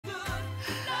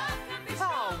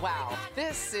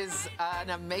is an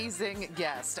amazing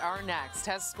guest. Our next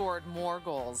has scored more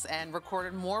goals and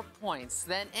recorded more points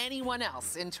than anyone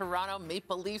else in Toronto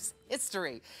Maple Leafs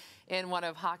history. In one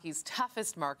of hockey's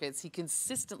toughest markets, he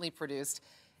consistently produced,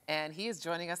 and he is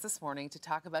joining us this morning to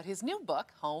talk about his new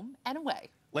book, Home and Away.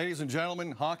 Ladies and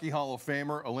gentlemen, Hockey Hall of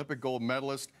Famer, Olympic gold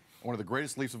medalist, one of the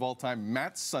greatest Leafs of all time,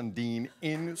 Matt Sundin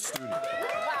in studio.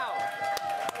 Wow.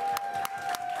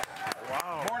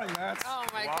 Wow. Morning, Matt. Oh,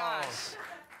 my gosh.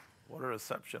 What a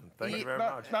reception. Thank you very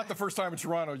much. Not the first time in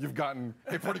Toronto you've gotten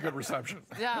a pretty good reception.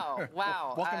 No,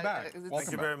 wow. Welcome back.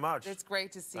 Thank you very much. It's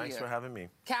great to see you. Thanks for having me.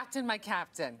 Captain, my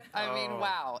captain. I mean,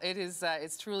 wow.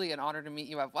 It's truly an honor to meet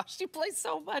you. I've watched you play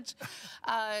so much.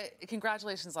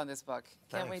 Congratulations on this book.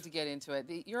 Can't wait to get into it.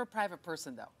 You're a private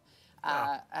person, though.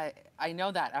 I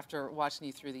know that after watching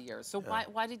you through the years. So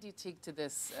why did you take to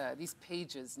this these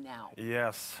pages now?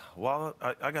 Yes. Well,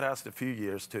 I got asked a few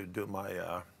years to do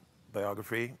my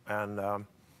biography, and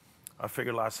I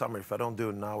figured last summer, if I don't do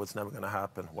it now, it's never going to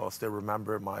happen. Well, I still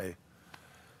remember my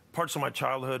parts of my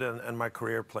childhood and my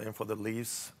career playing for the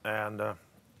Leafs, and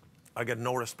I get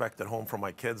no respect at home from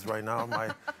my kids right now,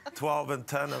 my 12 and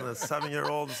 10 and a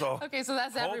 7-year-old. So okay, so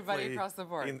that's everybody across the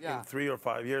board. In 3 or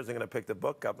 5 years, they're going to pick the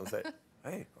book up and say,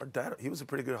 hey, our dad, he was a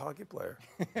pretty good hockey player.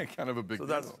 Kind of a big deal.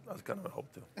 That's kind of a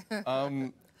hope,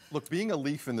 too. Look, being a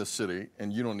Leaf in this city,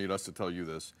 and you don't need us to tell you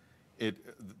this,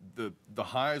 the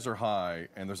highs are high,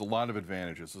 and there's a lot of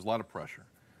advantages. There's a lot of pressure.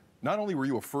 Not only were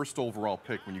you a first overall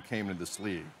pick when you came into this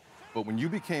league, but when you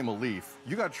became a Leaf,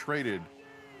 you got traded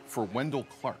for Wendell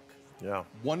Clark. Yeah.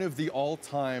 One of the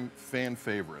all-time fan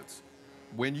favorites.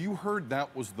 When you heard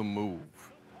that was the move,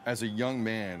 as a young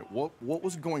man, what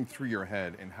was going through your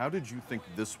head, and how did you think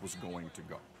this was going to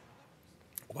go?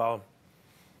 Well,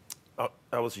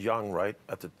 I was young, right,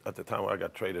 at the time when I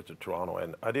got traded to Toronto,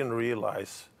 and I didn't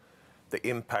realize the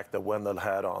impact that Wendell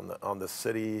had on the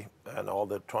city and all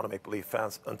the Toronto Maple Leaf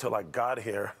fans until I got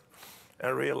here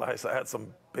and realized I had some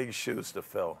big shoes to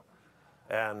fill.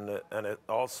 And it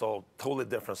also totally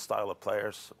different style of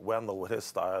players, Wendell with his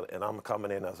style, and I'm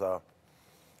coming in as a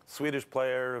Swedish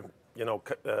player, you know,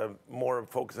 more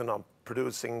focusing on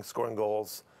producing, scoring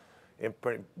goals, and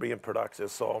being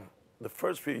productive. So the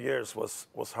first few years was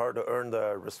hard to earn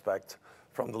the respect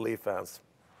from the Leaf fans.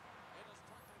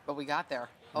 But we got there.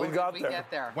 We got there.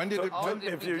 Get there. When did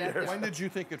When did you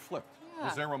think it flipped? Yeah.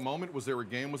 Was there a moment? Was there a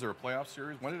game? Was there a playoff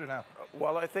series? When did it happen?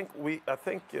 Well, I think we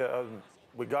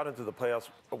got into the playoffs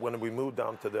when we moved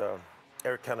down to the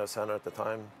Air Canada Centre at the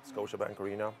time, Scotiabank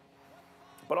Arena,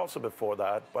 but also before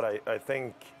that. But I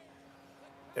think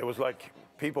it was like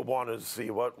people wanted to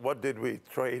see what did we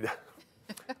trade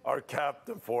our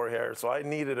captain for here. So I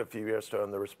needed a few years to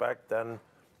earn the respect, and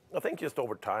I think just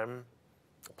over time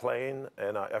playing,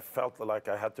 and I felt like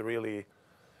I had to really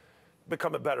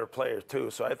become a better player too.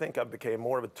 So I think I became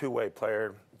more of a two-way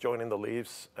player, joining the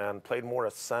Leafs, and played more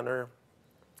as center.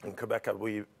 In Quebec,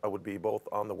 I would be both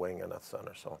on the wing and at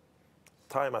center. So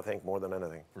time, I think, more than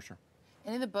anything. For sure.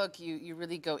 And in the book, you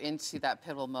really go into that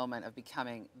pivotal moment of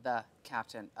becoming the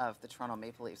captain of the Toronto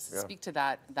Maple Leafs. Yeah. Speak to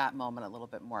that moment a little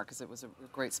bit more, because it was a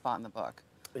great spot in the book.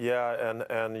 Yeah,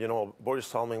 and you know, Boris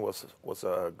Salming was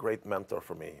a great mentor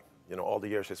for me. You know, all the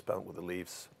years he spent with the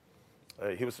Leafs.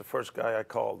 He was the first guy I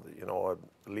called. You know,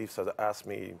 the Leafs had asked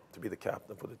me to be the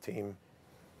captain for the team.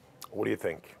 What do you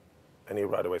think? And he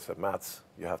right away said, Mats,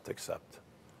 you have to accept.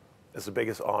 It's the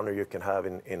biggest honor you can have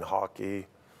in hockey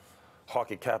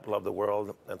capital of the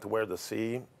world, and to wear the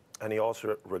C. And he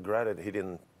also regretted he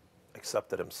didn't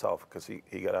accept it himself, because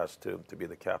he got asked to be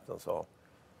the captain. So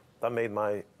that made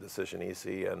my decision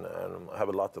easy, and I have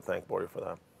a lot to thank Boris for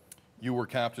that. You were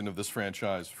captain of this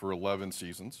franchise for 11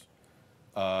 seasons.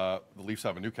 The Leafs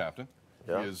have a new captain.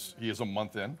 Yeah. He is a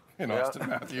month in Austin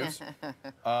Matthews.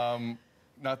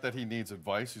 Not that he needs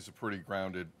advice. He's a pretty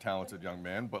grounded, talented young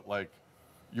man. But like,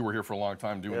 you were here for a long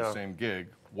time doing the same gig.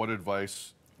 What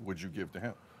advice would you give to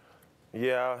him?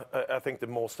 Yeah, I think the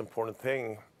most important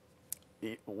thing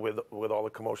with all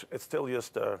the commotion, it's still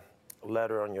just a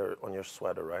letter on your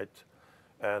sweater, right?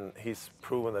 And he's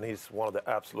proven that he's one of the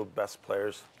absolute best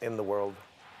players in the world.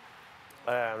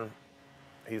 And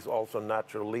he's also a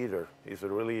natural leader. He's a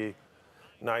really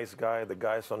nice guy. The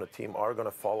guys on the team are going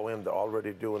to follow him. They're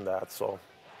already doing that. So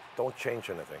don't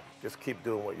change anything. Just keep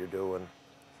doing what you're doing,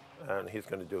 and he's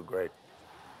going to do great.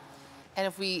 And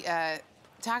if we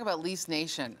talk about Leafs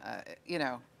Nation, you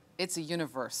know, it's a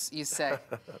universe, you say.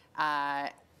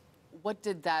 What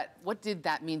did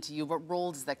that mean to you? What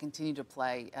role does that continue to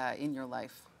play in your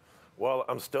life? Well,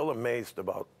 I'm still amazed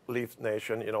about Leaf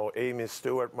Nation. You know, Amy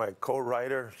Stewart, my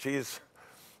co-writer, she's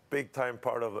big-time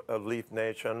part of Leaf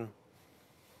Nation.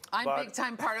 I'm big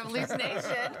time part of Leafs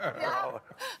Nation. Yeah.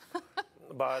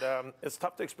 But it's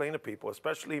tough to explain to people,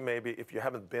 especially maybe if you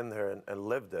haven't been there and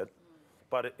lived it.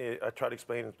 But I try to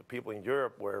explain it to people in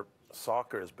Europe where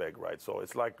soccer is big, right? So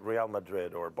it's like Real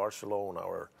Madrid or Barcelona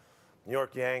or New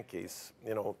York Yankees.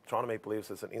 You know, Toronto Maple Leafs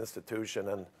is an institution,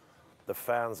 and the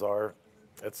fans are,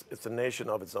 it's a nation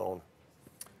of its own.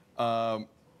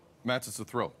 Mats, it's a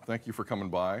thrill. Thank you for coming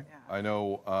by. Yeah. I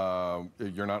know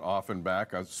you're not often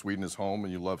back. Sweden is home,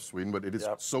 and you love Sweden, but it is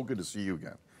so good to see you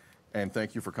again. And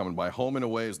thank you for coming by. Home and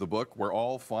Away is the book where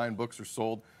all fine books are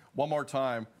sold. One more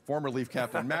time, former Leaf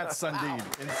captain Mats Sundin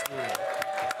in Sweden.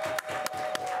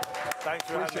 Thanks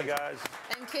for having me, guys.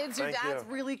 And kids, your dad's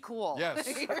really cool. Yes.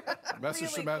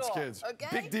 Message to Matt's kids. Okay?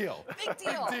 Big deal. Big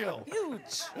deal. Big deal.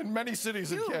 Huge. In many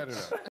cities in Canada.